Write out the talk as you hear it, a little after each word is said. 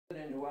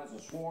who has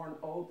a sworn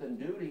oath and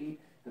duty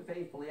to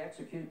faithfully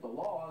execute the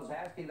laws,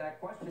 asking that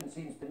question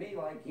seems to me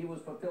like he was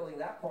fulfilling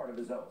that part of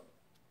his oath.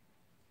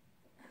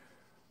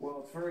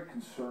 Well, it's very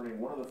concerning.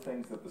 One of the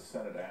things that the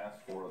Senate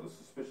asked for are the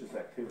suspicious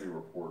activity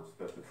reports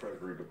that the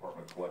Treasury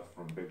Department collects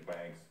from big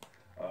banks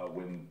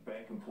when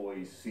bank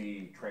employees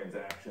see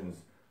transactions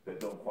that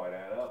don't quite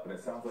add up. And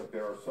it sounds like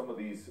there are some of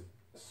these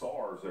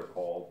SARs, they're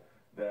called,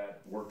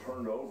 that were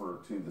turned over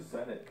to the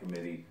Senate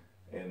committee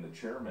and the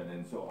chairman.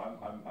 And so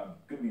I'm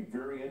going to be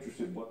very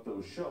interested in what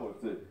those show.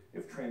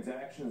 If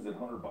transactions that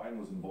Hunter Biden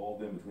was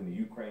involved in between the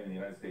Ukraine and the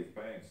United States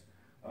banks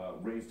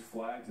raised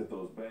flags at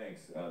those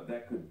banks,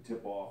 that could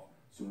tip off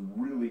some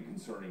really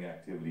concerning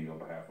activity on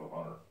behalf of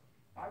Hunter.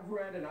 I've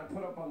read, and I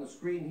put up on the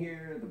screen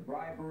here, the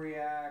Bribery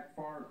Act,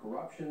 Foreign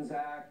Corruptions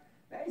Act,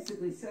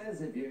 basically says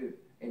if you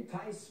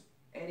entice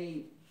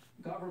any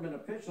government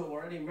official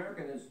or any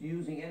American is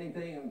using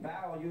anything of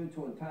value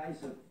to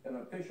entice an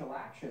official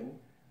action,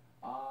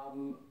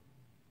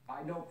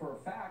 I know for a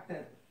fact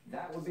that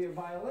that would be a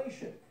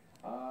violation.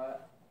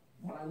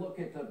 When I look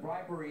at the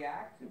Bribery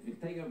Act, if you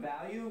think of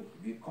value,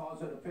 if you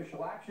cause an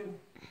official action,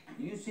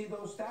 do you see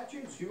those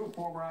statutes? You're a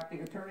former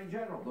acting attorney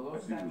general. Do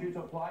those statutes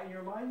apply in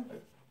your mind?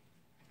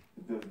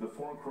 The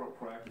Foreign Corrupt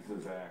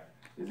Practices Act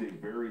is a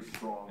very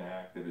strong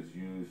act that is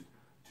used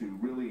to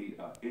really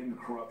end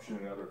corruption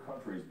in other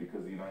countries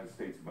because the United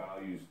States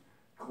values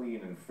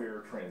clean and fair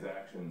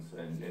transactions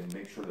and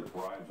make sure that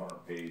bribes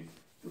aren't paid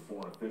to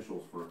foreign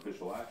officials for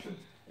official action.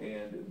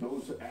 And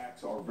those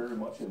acts are very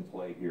much in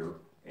play here.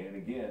 And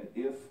again,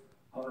 if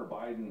Hunter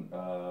Biden,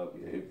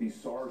 if these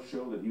SARs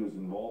show that he was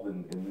involved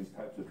in these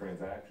types of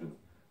transactions,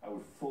 I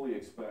would fully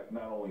expect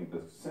not only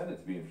the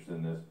Senate to be interested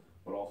in this,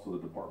 but also the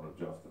Department of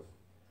Justice.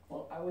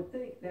 Well, I would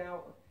think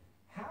now,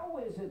 how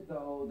is it,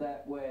 though,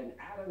 that when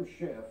Adam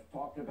Schiff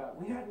talked about,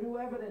 we had new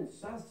evidence,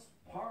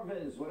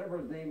 Parvez, whatever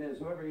his name is,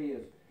 whoever he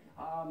is,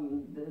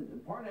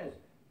 Parnez,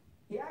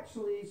 he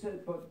actually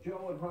said, but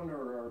Joe and Hunter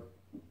are,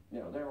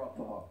 they're off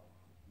the hook.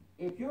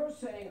 If you're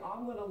saying,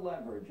 I'm going to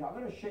leverage, I'm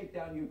going to shake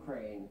down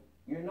Ukraine,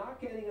 you're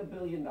not getting $1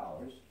 billion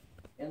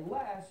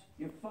unless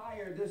you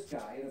fire this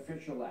guy, an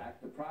official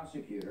act, the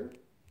prosecutor,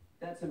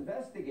 that's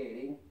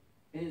investigating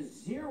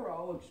his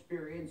zero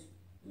experience,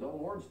 his own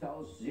words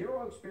tell us,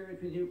 zero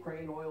experience with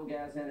Ukraine, oil,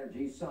 gas,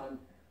 energy, son,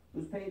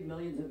 who's paid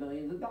millions and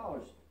millions of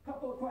dollars.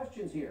 Couple of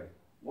questions here.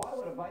 Why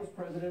would a vice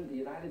president of the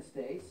United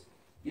States,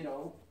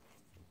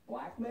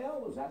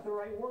 blackmail, is that the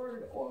right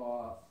word,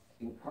 or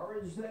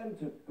encourage them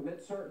to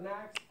commit certain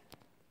acts?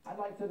 I'd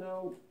like to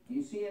know, do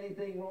you see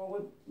anything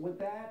wrong with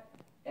that?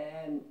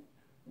 And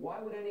why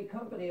would any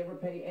company ever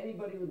pay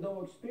anybody with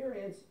no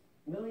experience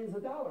millions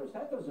of dollars?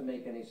 That doesn't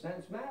make any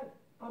sense, Matt.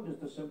 I'm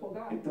just a simple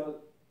guy. It does,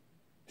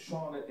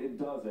 Sean, it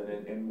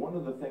doesn't. And one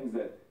of the things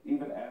that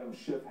even Adam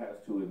Schiff has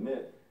to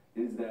admit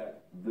is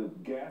that the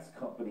gas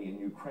company in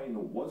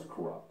Ukraine was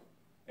corrupt.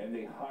 And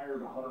they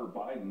hired Hunter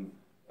Biden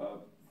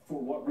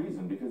for what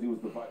reason? Because he was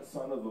the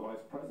son of the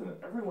vice president.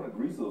 Everyone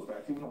agrees to those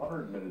facts. Even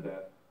Hunter admitted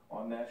that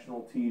on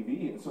national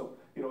TV. And so,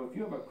 if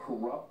you have a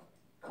corrupt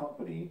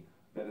company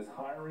that is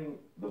hiring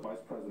the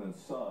vice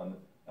president's son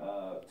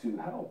to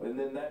help, and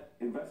then that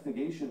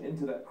investigation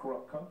into that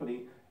corrupt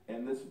company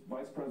and this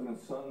vice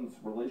president's son's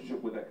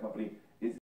relationship with that company is